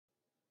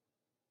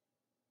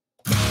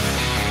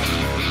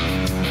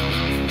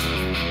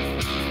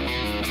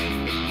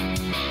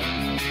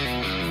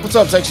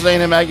What's up, Texas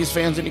A&M Aggies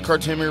fans? Andy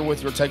Cartim here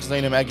with your Texas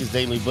A&M Aggies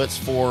Daily Blitz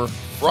for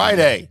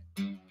Friday,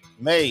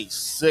 May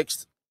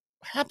 6th.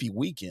 Happy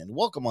weekend.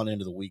 Welcome on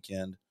into the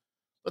weekend.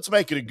 Let's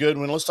make it a good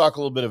one. Let's talk a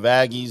little bit of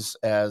Aggies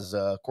as,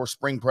 of course,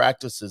 spring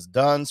practice is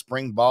done.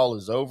 Spring ball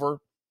is over.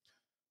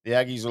 The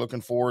Aggies are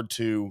looking forward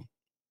to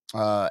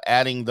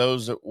adding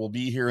those that will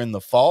be here in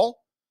the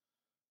fall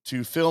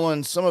to fill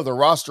in some of the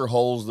roster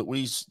holes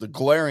the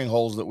glaring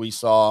holes that we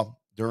saw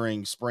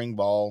during spring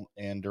ball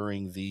and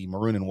during the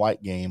maroon and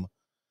white game.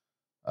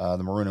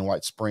 The maroon and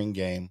white spring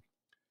game.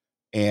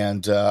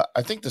 And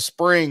I think the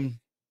spring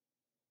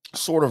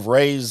sort of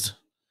raised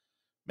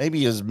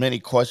maybe as many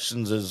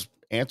questions as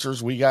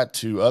answers we got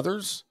to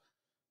others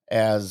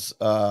as,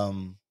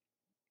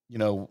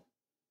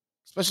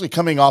 especially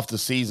coming off the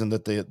season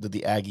that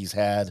the Aggies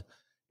had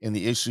and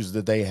the issues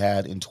that they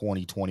had in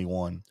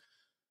 2021.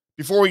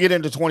 Before we get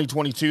into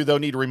 2022, though,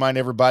 need to remind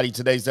everybody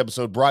today's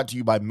episode brought to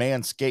you by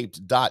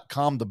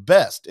Manscaped.com, the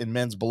best in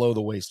men's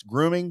below-the-waist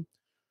grooming.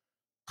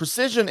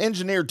 Precision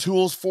engineered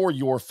tools for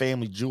your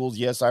family jewels.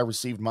 Yes, I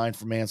received mine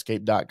from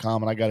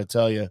Manscaped.com, and I got to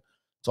tell you,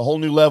 it's a whole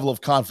new level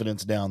of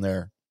confidence down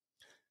there.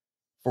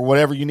 For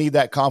whatever you need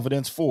that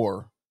confidence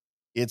for,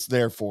 it's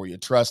there for you.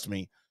 Trust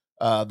me.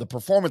 The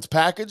performance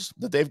package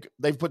that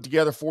they've put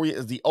together for you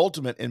is the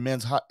ultimate in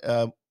men's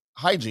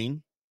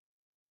hygiene.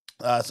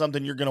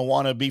 Something you're going to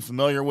want to be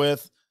familiar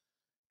with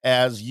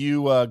as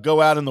you go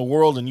out in the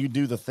world and you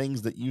do the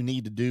things that you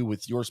need to do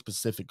with your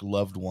specific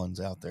loved ones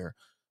out there.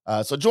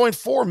 So join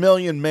 4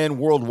 million men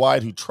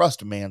worldwide who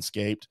trust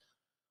Manscaped.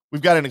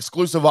 We've got an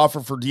exclusive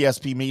offer for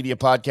DSP Media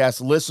Podcast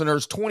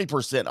listeners,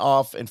 20%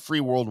 off and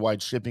free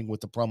worldwide shipping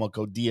with the promo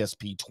code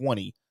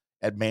DSP20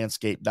 at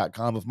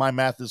manscaped.com. If my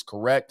math is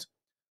correct,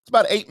 it's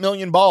about 8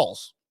 million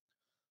balls.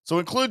 So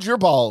include your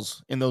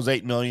balls in those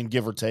 8 million,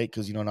 give or take,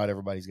 because, not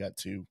everybody's got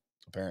two,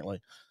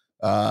 apparently.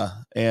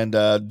 And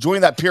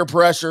join that peer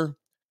pressure.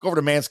 Go over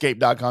to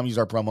manscaped.com, use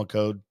our promo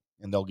code,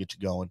 and they'll get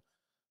you going.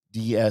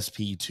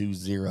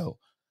 DSP20.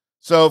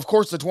 So, of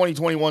course, the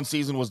 2021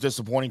 season was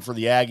disappointing for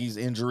the Aggies.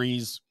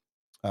 Injuries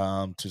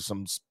to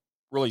some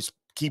really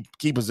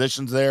key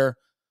positions there.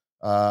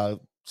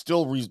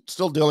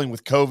 Still dealing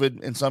with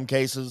COVID in some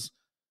cases.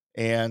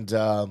 And,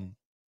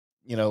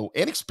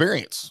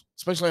 inexperience,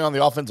 especially on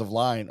the offensive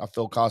line, I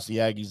feel cost the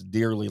Aggies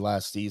dearly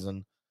last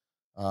season.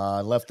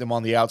 Left them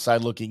on the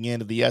outside looking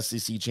into the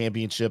SEC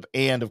championship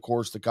and, of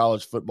course, the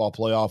college football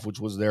playoff, which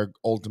was their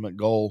ultimate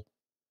goal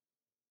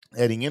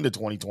heading into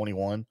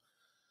 2021.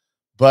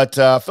 But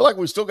I feel like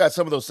we still got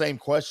some of those same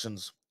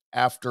questions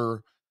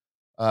after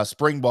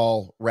spring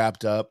ball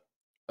wrapped up.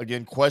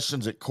 Again,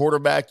 questions at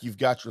quarterback. You've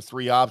got your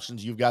three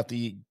options. You've got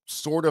the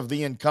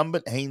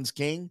incumbent, Haynes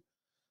King,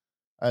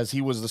 as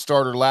he was the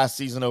starter last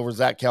season over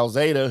Zach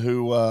Calzada,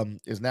 who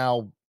is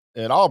now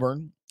at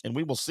Auburn. And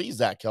we will see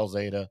Zach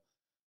Calzada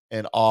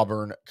in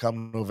Auburn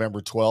come November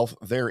 12th.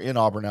 They're in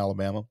Auburn,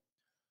 Alabama.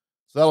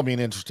 So that'll be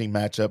an interesting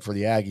matchup for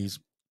the Aggies.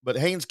 But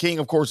Haynes King,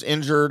 of course,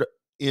 injured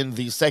in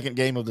the second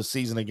game of the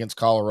season against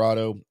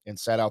Colorado and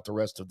sat out the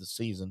rest of the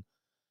season.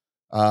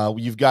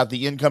 You've got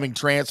the incoming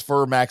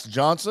transfer, Max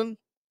Johnson,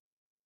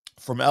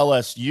 from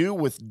LSU,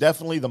 with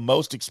definitely the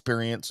most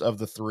experience of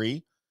the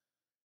three.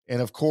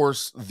 And, of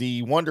course,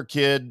 the wonder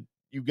kid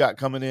you've got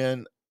coming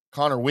in,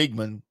 Connor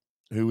Weigman,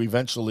 who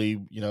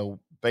eventually,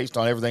 based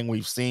on everything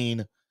we've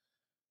seen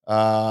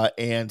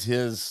and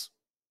his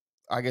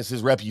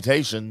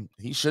reputation,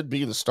 he should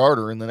be the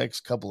starter in the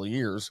next couple of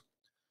years.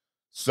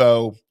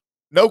 So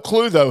no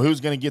clue, though, who's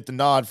going to get the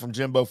nod from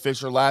Jimbo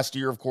Fisher. Last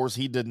year, of course,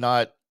 he did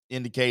not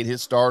indicate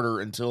his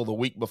starter until the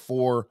week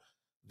before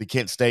the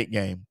Kent State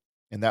game.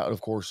 And that, of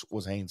course,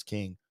 was Haynes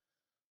King.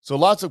 So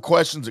lots of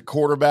questions at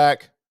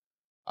quarterback.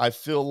 I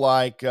feel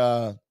like,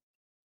 Johnson's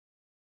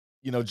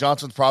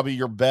probably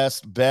your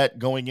best bet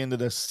going into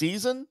the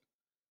season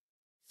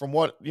from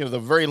what, the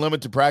very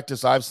limited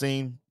practice I've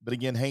seen. But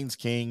again, Haynes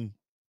King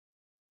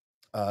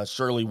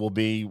surely will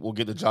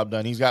get the job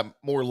done. He's got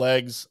more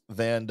legs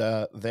than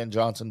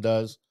Johnson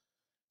does.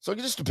 So it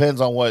just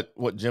depends on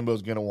what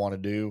Jimbo's going to want to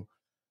do.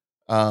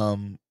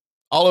 All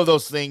of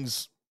those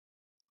things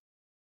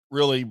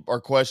really are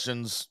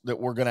questions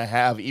that we're going to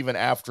have even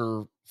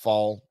after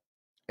fall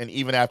and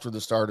even after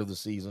the start of the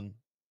season.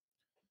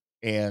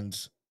 And,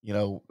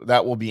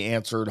 that will be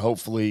answered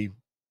hopefully.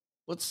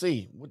 Let's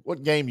see.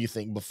 What game do you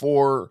think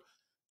before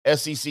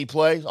SEC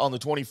play on the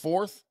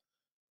 24th?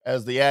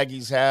 As the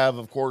Aggies have,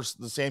 of course,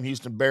 the Sam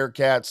Houston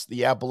Bearcats,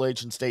 the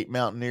Appalachian State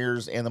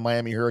Mountaineers, and the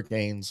Miami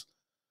Hurricanes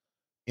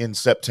in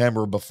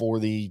September before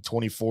the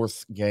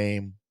 24th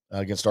game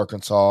against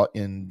Arkansas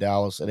in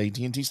Dallas at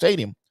AT&T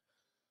Stadium.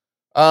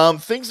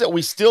 Things that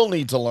we still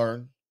need to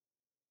learn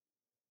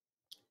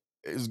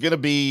is going to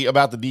be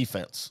about the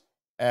defense.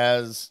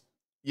 As,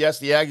 yes,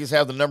 the Aggies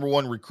have the number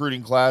one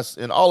recruiting class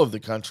in all of the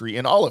country,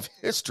 in all of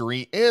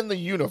history, in the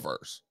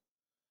universe.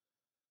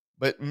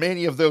 But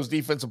many of those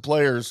defensive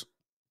players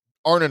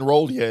aren't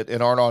enrolled yet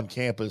and aren't on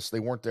campus. They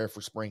weren't there for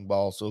spring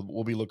ball, so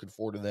we'll be looking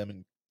forward to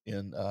them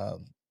in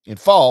the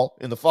fall.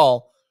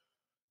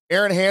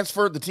 Aaron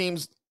Hansford, the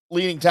team's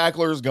leading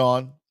tackler, is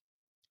gone.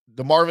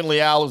 DeMarvin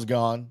Leal is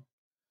gone.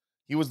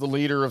 He was the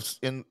leader of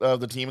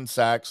the team in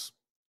sacks.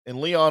 And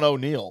Leon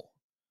O'Neal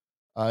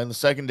in the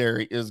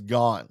secondary is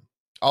gone.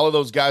 All of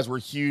those guys were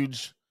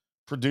huge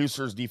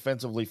producers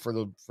defensively for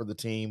the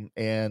team,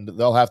 and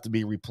they'll have to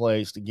be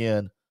replaced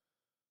again.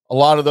 A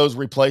lot of those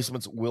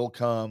replacements will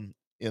come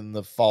in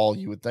the fall,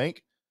 you would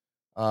think.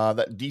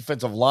 That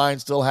defensive line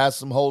still has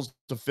some holes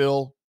to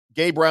fill.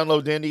 Gabe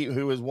Brownlow-Dendy,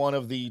 who is one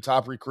of the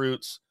top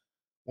recruits,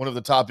 one of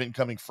the top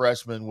incoming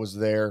freshmen, was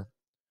there.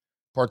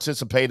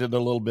 Participated a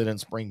little bit in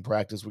spring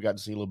practice. We got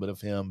to see a little bit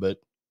of him. But,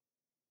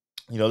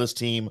 this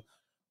team,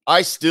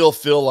 I still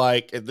feel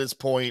like at this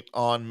point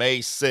on May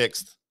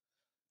 6th,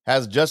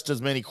 has just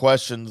as many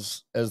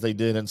questions as they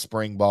did in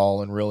spring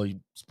ball. And really,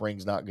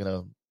 spring's not going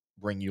to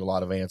bring you a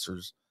lot of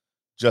answers,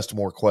 just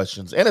more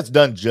questions. And it's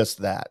done just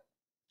that.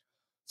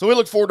 So we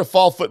look forward to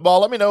fall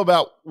football. Let me know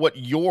about what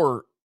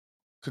your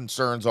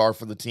concerns are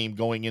for the team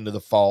going into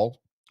the fall.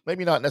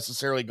 Maybe not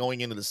necessarily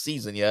going into the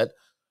season yet,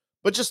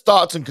 but just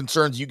thoughts and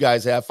concerns you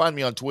guys have. Find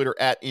me on Twitter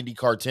at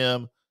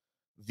IndyCarTim.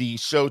 The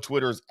show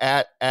Twitter is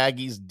at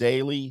Aggies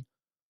Daily.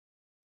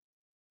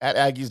 At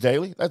Aggies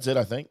Daily. That's it,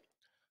 I think.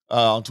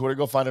 On Twitter,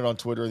 go find it on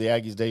Twitter, the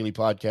Aggies Daily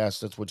Podcast.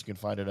 That's what you can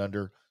find it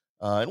under.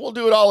 And we'll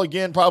do it all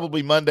again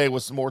probably Monday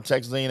with some more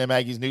Texas A&M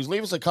Aggies news.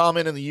 Leave us a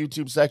comment in the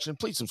YouTube section.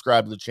 Please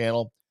subscribe to the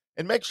channel.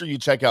 And make sure you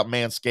check out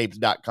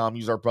manscaped.com.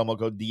 Use our promo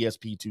code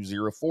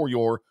DSP20 for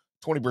your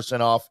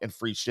 20% off and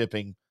free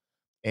shipping.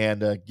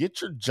 And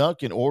get your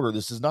junk in order.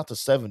 This is not the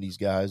 70s,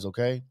 guys,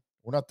 okay?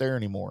 We're not there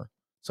anymore.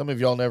 Some of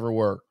y'all never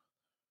were.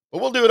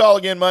 But we'll do it all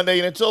again Monday.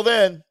 And until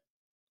then,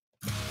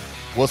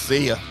 we'll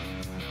see you.